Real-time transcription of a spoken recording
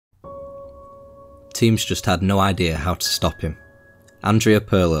Teams just had no idea how to stop him. Andrea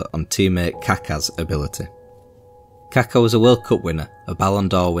Pirlo on teammate Kaka's ability. Kaka was a World Cup winner, a Ballon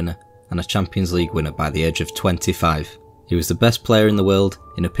d'Or winner, and a Champions League winner by the age of 25. He was the best player in the world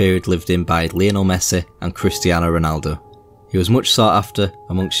in a period lived in by Lionel Messi and Cristiano Ronaldo. He was much sought after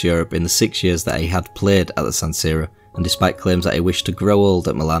amongst Europe in the 6 years that he had played at the San Siro, and despite claims that he wished to grow old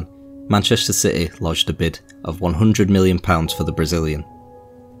at Milan, Manchester City lodged a bid of £100 million for the Brazilian.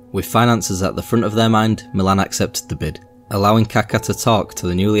 With finances at the front of their mind, Milan accepted the bid, allowing Kaka to talk to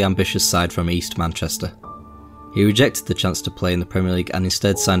the newly ambitious side from East Manchester. He rejected the chance to play in the Premier League and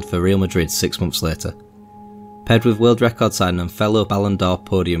instead signed for Real Madrid 6 months later. Paired with world record signing and fellow Ballon d'Or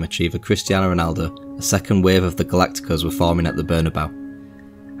podium achiever Cristiano Ronaldo, a second wave of the Galacticos were forming at the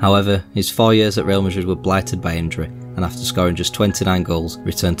Bernabeu. However, his 4 years at Real Madrid were blighted by injury, and after scoring just 29 goals,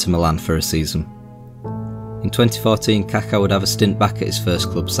 returned to Milan for a season. In 2014, Kaka would have a stint back at his first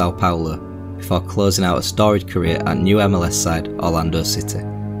club, Sao Paulo, before closing out a storied career at new MLS side Orlando City.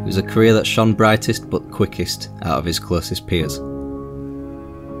 It was a career that shone brightest but quickest out of his closest peers.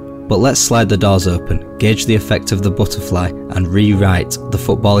 But let's slide the doors open, gauge the effect of the butterfly, and rewrite the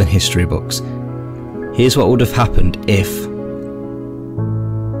footballing history books. Here's what would have happened if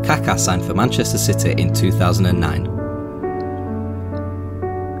Kaka signed for Manchester City in 2009.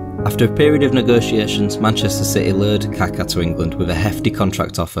 After a period of negotiations, Manchester City lured Kaka to England with a hefty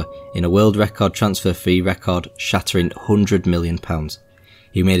contract offer in a world record transfer fee record shattering £100 million.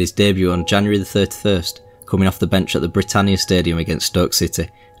 He made his debut on January the 31st, coming off the bench at the Britannia Stadium against Stoke City,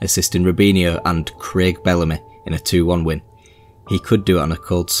 assisting Robinho and Craig Bellamy in a 2-1 win. He could do it on a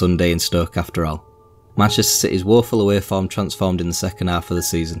cold Sunday in Stoke after all. Manchester City's woeful away form transformed in the second half of the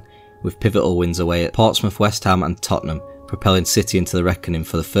season, with pivotal wins away at Portsmouth, West Ham and Tottenham, propelling City into the reckoning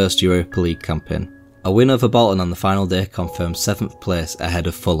for the first Europa League campaign. A win over Ballon on the final day confirmed 7th place ahead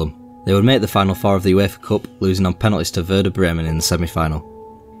of Fulham. They would make the final four of the UEFA Cup, losing on penalties to Werder Bremen in the semi-final.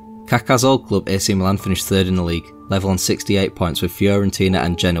 Kaka's old club AC Milan finished third in the league, level on 68 points with Fiorentina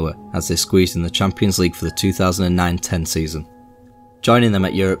and Genoa as they squeezed in the Champions League for the 2009-10 season. Joining them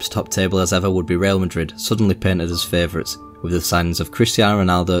at Europe's top table as ever would be Real Madrid, suddenly painted as favourites, with the signings of Cristiano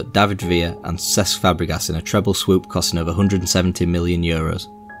Ronaldo, David Villa and Cesc Fabregas in a treble swoop costing over €170 million.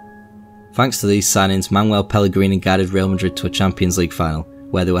 Thanks to these signings, Manuel Pellegrini guided Real Madrid to a Champions League final,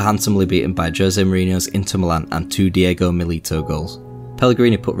 where they were handsomely beaten by Jose Mourinho's Inter Milan and 2 Diego Milito goals.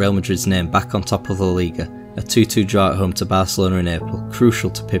 Pellegrini put Real Madrid's name back on top of La Liga, a 2-2 draw at home to Barcelona in April, crucial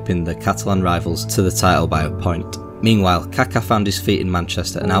to pipping the Catalan rivals to the title by a point. Meanwhile, Kaka found his feet in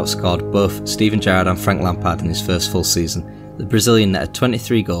Manchester and outscored both Steven Gerrard and Frank Lampard in his first full season. The Brazilian netted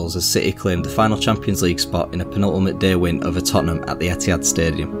 23 goals as City claimed the final Champions League spot in a penultimate day win over Tottenham at the Etihad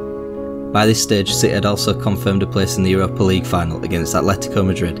Stadium. By this stage, City had also confirmed a place in the Europa League final against Atletico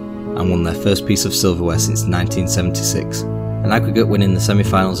Madrid and won their first piece of silverware since 1976. An aggregate win in the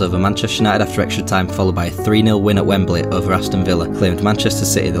semi-finals over Manchester United after extra time, followed by a 3-0 win at Wembley over Aston Villa, claimed Manchester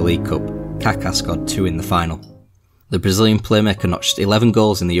City the League Cup. Kaka scored 2 in the final. The Brazilian playmaker notched 11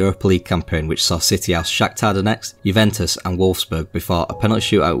 goals in the Europa League campaign, which saw City oust Shakhtar Donetsk, Juventus and Wolfsburg before a penalty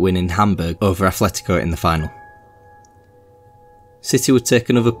shootout win in Hamburg over Atletico in the final. City would take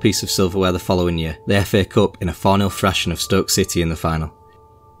another piece of silverware the following year, the FA Cup, in a 4-0 thrashing of Stoke City in the final.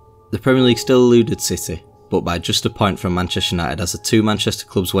 The Premier League still eluded City, but by just a point from Manchester United as the two Manchester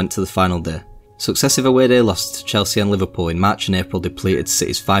clubs went to the final day. Successive away day losses to Chelsea and Liverpool in March and April depleted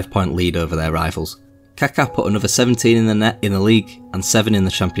City's 5-point lead over their rivals. Kaka put another 17 in the net in the league and 7 in the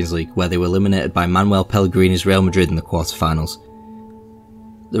Champions League, where they were eliminated by Manuel Pellegrini's Real Madrid in the quarter-finals.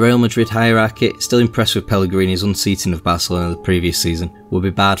 The Real Madrid hierarchy, still impressed with Pellegrini's unseating of Barcelona the previous season, would be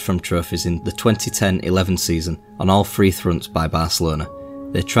barred from trophies in the 2010-11 season on all 3 fronts by Barcelona.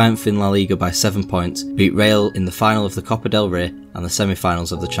 They triumphed in La Liga by 7 points, beat Real in the final of the Copa del Rey and the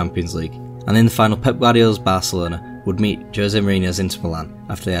semi-finals of the Champions League. And in the final, Pep Guardiola's Barcelona would meet Jose Mourinho's Inter Milan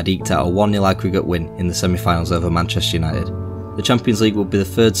after they had eked out a 1-0 aggregate win in the semi-finals over Manchester United. The Champions League would be the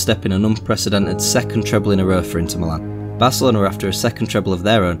third step in an unprecedented second treble in a row for Inter Milan. Barcelona were after a second treble of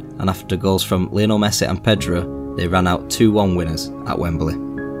their own, and after goals from Lionel Messi and Pedro, they ran out 2-1 winners at Wembley.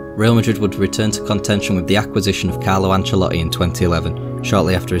 Real Madrid would return to contention with the acquisition of Carlo Ancelotti in 2011,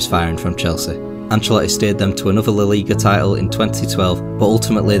 shortly after his firing from Chelsea. Ancelotti steered them to another La Liga title in 2012, but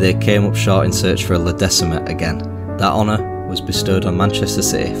ultimately they came up short in search for a La Decima again. That honour was bestowed on Manchester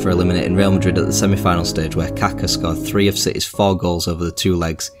City for eliminating Real Madrid at the semi-final stage, where Kaka scored 3 of City's 4 goals over the 2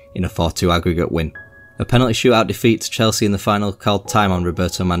 legs in a 4-2 aggregate win. A penalty shootout defeat to Chelsea in the final called time on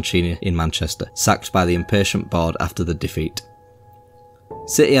Roberto Mancini in Manchester, sacked by the impatient board after the defeat.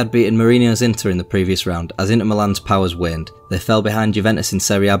 City had beaten Mourinho's Inter in the previous round. As Inter Milan's powers waned, they fell behind Juventus in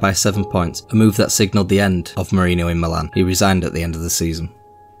Serie A by 7 points, a move that signalled the end of Mourinho in Milan. He resigned at the end of the season.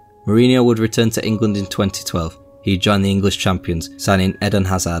 Mourinho would return to England in 2012. He joined the English champions, signing Eden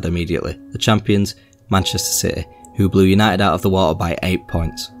Hazard immediately. The champions, Manchester City, who blew United out of the water by 8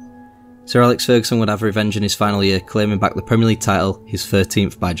 points. Sir Alex Ferguson would have revenge in his final year, claiming back the Premier League title, his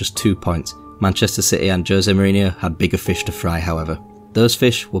 13th, by just 2 points. Manchester City and Jose Mourinho had bigger fish to fry, however. Those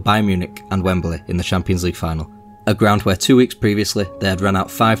fish were Bayern Munich and Wembley in the Champions League final, a ground where 2 weeks previously they had run out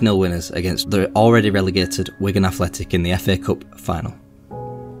 5-0 winners against the already relegated Wigan Athletic in the FA Cup final.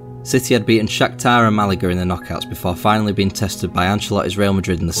 City had beaten Shakhtar and Malaga in the knockouts before finally being tested by Ancelotti's Real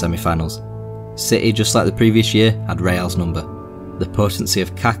Madrid in the semi-finals. City, just like the previous year, had Real's number. The potency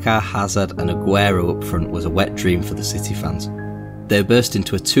of Kaka, Hazard and Aguero up front was a wet dream for the City fans. They burst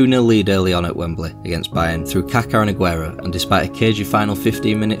into a 2-0 lead early on at Wembley against Bayern through Kaka and Aguero, and despite a cagey final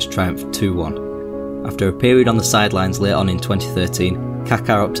 15 minutes triumph 2-1. After a period on the sidelines late on in 2013,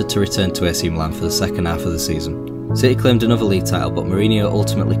 Kaka opted to return to AC Milan for the second half of the season. City claimed another league title, but Mourinho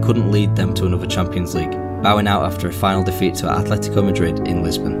ultimately couldn't lead them to another Champions League, bowing out after a final defeat to Atletico Madrid in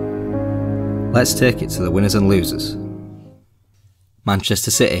Lisbon. Let's take it to the winners and losers.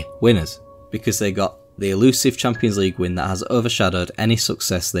 Manchester City, winners, because they got the elusive Champions League win that has overshadowed any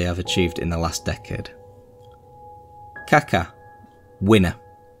success they have achieved in the last decade. Kaka, winner,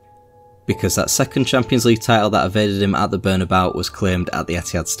 because that second Champions League title that evaded him at the Bernabeu was claimed at the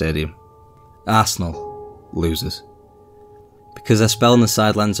Etihad Stadium. Arsenal, losers, because their spell on the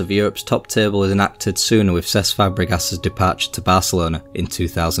sidelines of Europe's top table was enacted sooner with Cesc Fabregas's departure to Barcelona in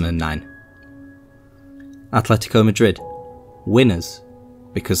 2009. Atletico Madrid, winners,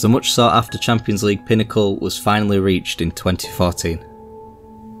 because the much sought after Champions League pinnacle was finally reached in 2014.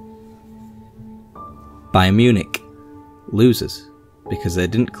 Bayern Munich, losers, because they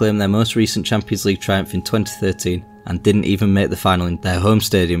didn't claim their most recent Champions League triumph in 2013 and didn't even make the final in their home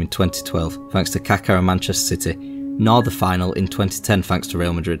stadium in 2012 thanks to Kaka and Manchester City, nor the final in 2010 thanks to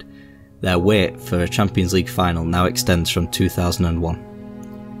Real Madrid. Their wait for a Champions League final now extends from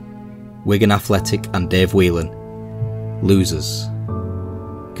 2001. Wigan Athletic and Dave Whelan, losers,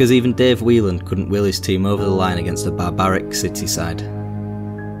 because even Dave Whelan couldn't will his team over the line against a barbaric City side.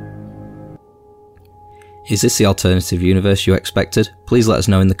 Is this the alternative universe you expected? Please let us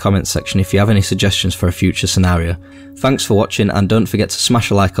know in the comments section if you have any suggestions for a future scenario. Thanks for watching, and don't forget to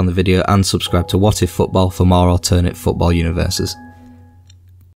smash a like on the video and subscribe to What If Football for more alternate football universes.